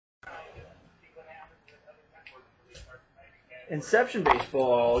Inception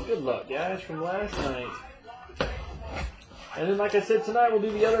baseball. Good luck, guys, from last night. And then, like I said, tonight we'll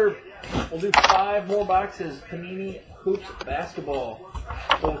do we'll do 5 more boxes. Panini Hoops basketball.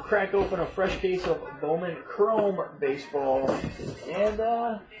 We'll crack open a fresh case of Bowman Chrome baseball. And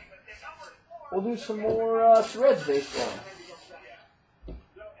we'll do some more Threads baseball.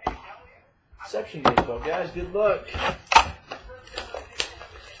 Inception baseball, guys. Good luck.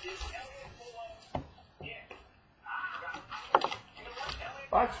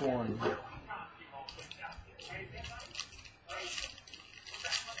 Box 1.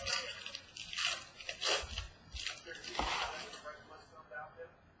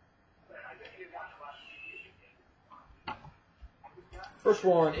 First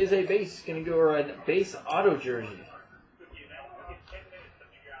one is a base, going to go or a base auto jersey.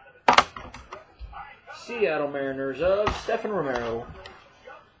 Seattle Mariners of Stephen Romero.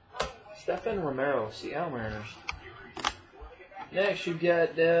 Seattle Mariners. Next, you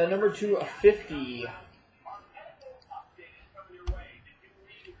got number 250.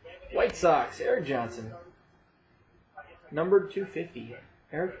 White Sox, Eric Johnson. Number 250,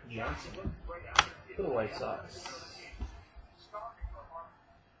 Eric Johnson for the White Sox.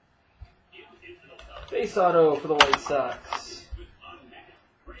 Base auto for the White Sox.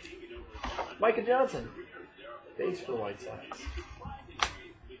 Micah Johnson. Base for the White Sox.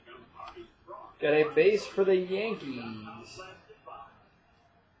 Got a base for the Yankees.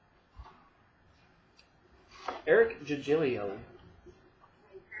 Eric Giglio.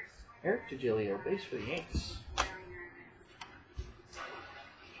 Base for the Yanks.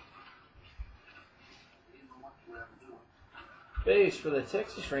 Base for the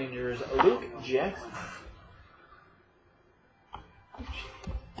Texas Rangers, Luke Jackson.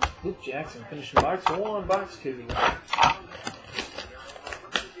 Luke Jackson finishing box 1, box 2.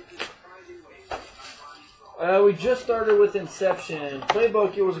 We just started with Inception.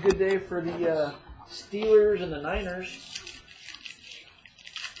 Playbook, it was a good day for the Steelers and the Niners.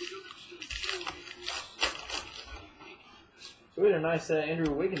 So we had a nice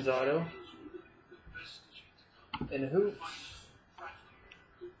Andrew Wiggins auto. And Hoops.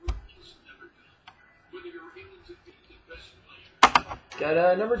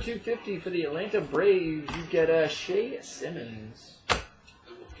 Got number 250 for the Atlanta Braves. You get Shea Simmons.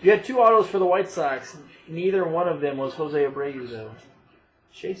 You had 2 autos for the White Sox. Neither one of them was Jose Abreu, though.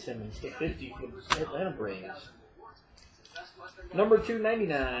 Shea Simmons, the 50 for the Atlanta Braves. Number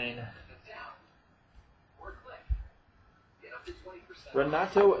 299.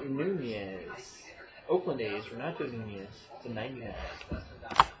 Renato Nunez. Oakland A's, Renato Nunez, to 99.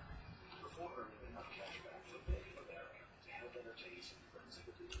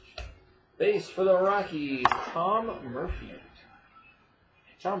 Base for the Rockies, Tom Murphy.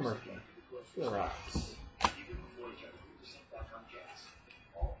 For the Rocks.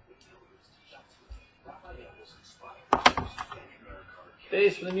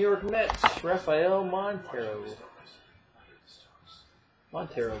 Base for the New York Mets, Rafael Montero.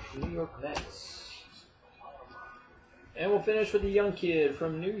 For the New York Mets. And we'll finish with the young kid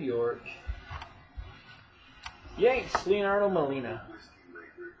from New York. Yanks, Leonardo Molina.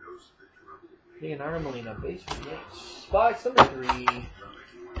 Base for the Yanks. Box number 3.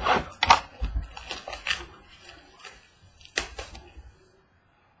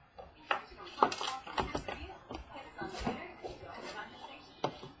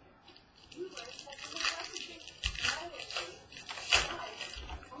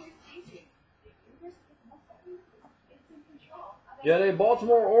 Got a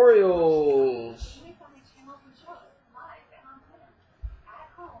Baltimore Orioles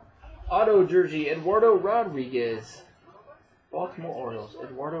auto jersey, Eduardo Rodriguez. Baltimore Orioles,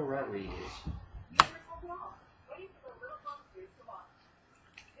 Eduardo Rodriguez.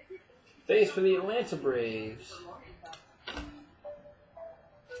 Base for the Atlanta Braves,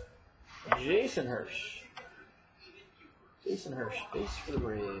 Jason Hirsch. Base for the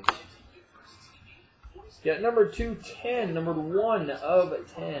Braves. Got number 210, number 1 of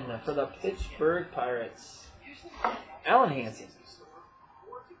 10 for the Pittsburgh Pirates, Alan Hansen.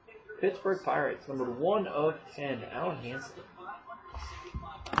 Pittsburgh Pirates, number 1 of 10, Alan Hansen.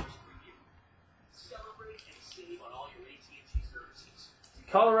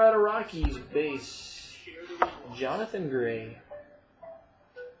 Colorado Rockies base, Jonathan Gray.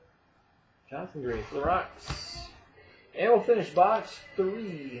 For the Rocks. And we'll finish box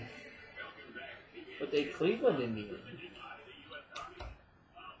 3 with a Cleveland Indian,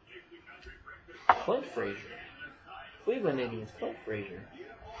 Clint Frazier. Cleveland Indians, Clint Frazier.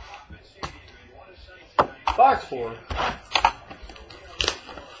 Box 4.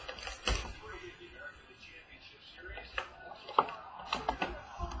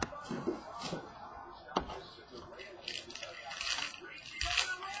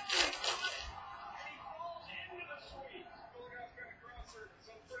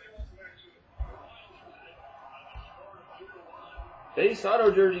 Base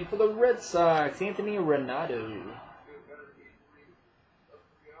auto jersey for the Red Sox, Anthony Renato.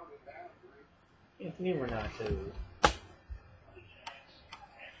 Anthony Renato.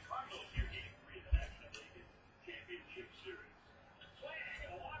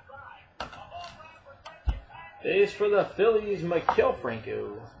 Base for the Phillies, Maikel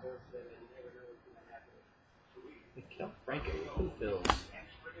Franco. Maikel Franco, who fills?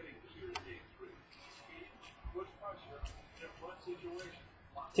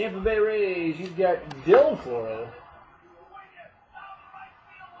 Tampa Bay Rays, you've got Dylan Floro.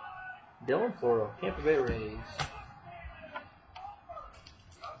 Dylan Floro, Tampa Bay Rays.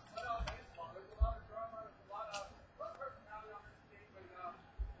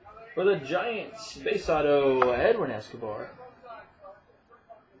 For the Giants, base auto, Edwin Escobar.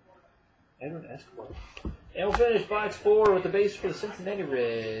 Edwin Escobar. And we'll finish box 4 with the base for the Cincinnati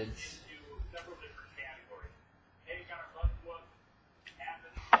Reds.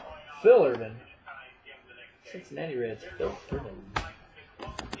 Phil Irvin. Cincinnati Reds, Phil Irvin.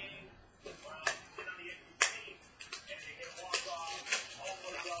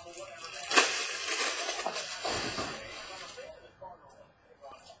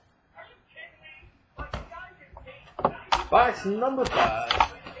 Box number 5.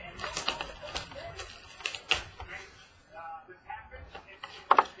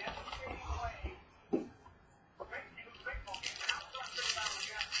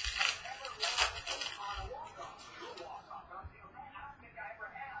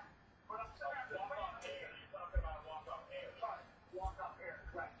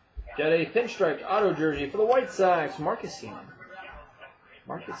 Got a pinstriped auto jersey for the White Sox, Marcus Seaman.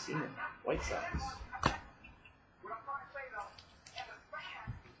 Marcus Seaman, White Sox.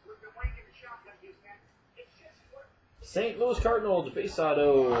 St. Louis Cardinals, base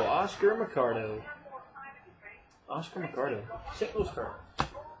auto, Oscar Mercado. Oscar Mercado, St. Louis Cardinals.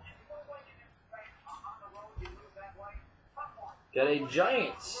 Got a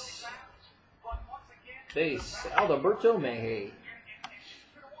Giants base, Alberto Mejia.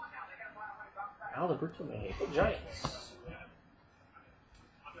 Alberto Mejia, Giants.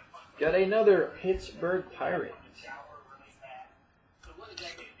 Got another Pittsburgh Pirates.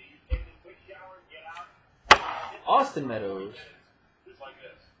 Austin Meadows.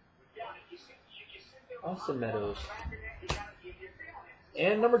 Austin Meadows.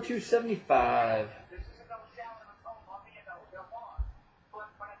 And number 275.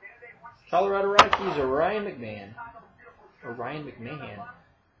 Colorado Rockies, Ryan McMahon. Or Ryan McMahon.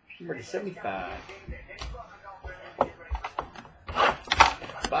 Number 75.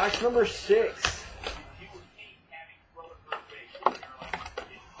 Box number 6.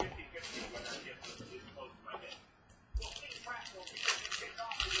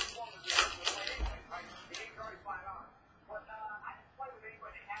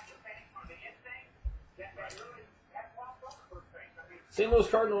 St. Louis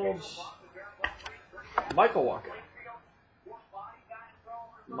Cardinals, Michael Walker.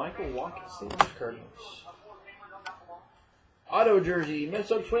 Michael Walker, St. Louis Cardinals. Auto jersey,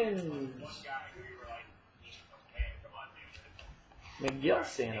 Minnesota Twins. Miguel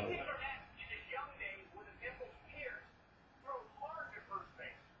Sano.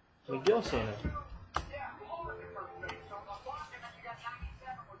 Miguel Sano.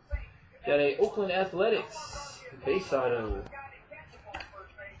 Got a Oakland Athletics base auto.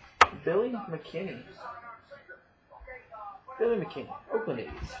 Billy McKinney. Billy McKinney. Oakland A's.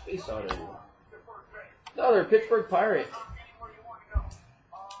 Base auto. Another Pittsburgh Pirate.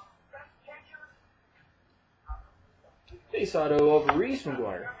 Base auto of Reese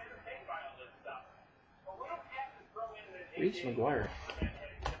McGuire. Reese McGuire.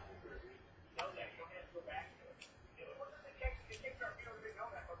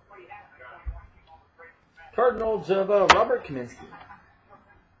 Cardinals of Robert Kaminsky.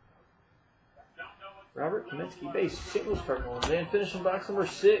 Robert Kaminsky, base, St. Louis Cardinals. And finishing box number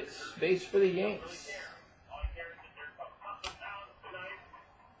 6, base for the Yanks.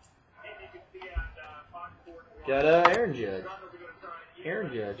 Got Aaron Judge.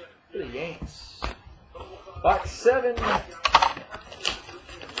 Aaron Judge for the Yanks. Box 7.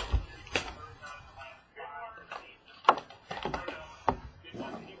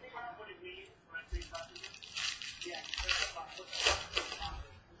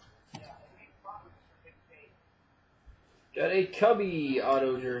 Got a Cubby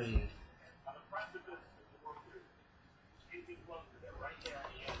auto jersey.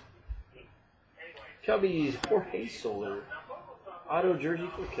 Cubbies, Jorge Soler. Auto jersey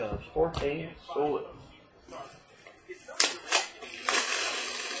for Cubs, Jorge Soler.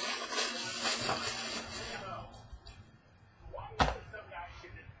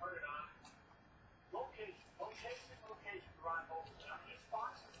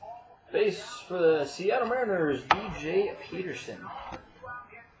 for the Seattle Mariners, DJ Peterson.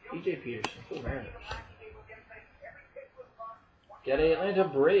 DJ Peterson for the Mariners. Got a Atlanta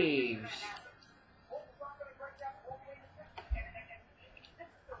Braves.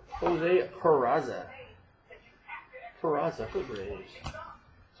 Jose Peraza. Peraza for the Braves.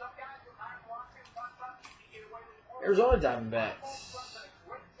 Arizona Diamondbacks.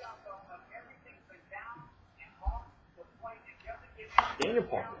 Daniel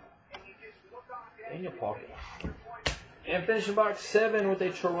Parker. Daniel Parker. And finishing box 7 with a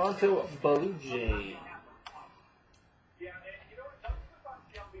Toronto Blue Jay.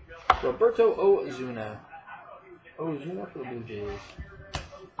 Roberto Ozuna. Ozuna for the Blue Jays.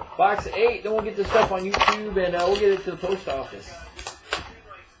 Box 8, then we'll get this stuff on YouTube and we'll get it to the post office.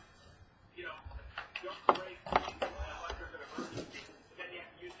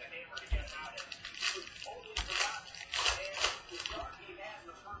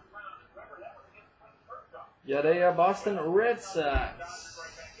 Got a Boston Red Sox.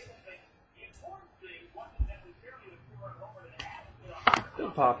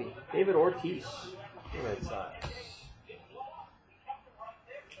 Good Poppy. David Ortiz. Red Sox.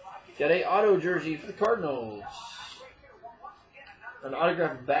 Got a auto jersey for the Cardinals. An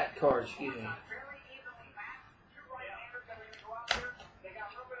autographed bat card, excuse me.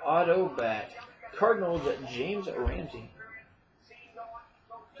 Auto bat. Cardinals at James Ramsey.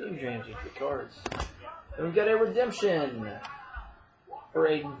 James Ramsey for the Cards. And we've got a redemption for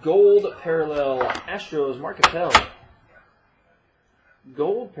a gold parallel Astros Mark Appel.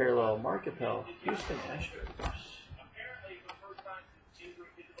 Gold parallel Mark Appel, Houston Astros.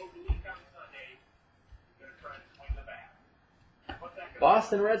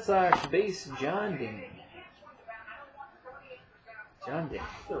 Boston Red Sox base John Ding. John Ding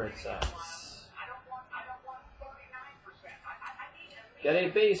for the Red Sox. Got a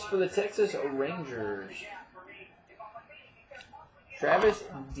base for the Texas Rangers. Travis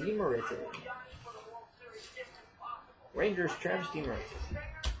DeMeritte. Rangers, Travis DeMeritte.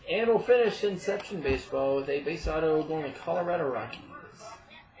 And we'll finish Inception Baseball with a base auto going to Colorado Rockies.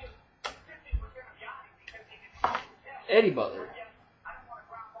 Eddie Butler.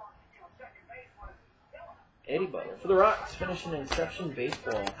 Eddie Butler for the Rocks, finishing Inception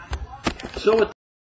Baseball. So with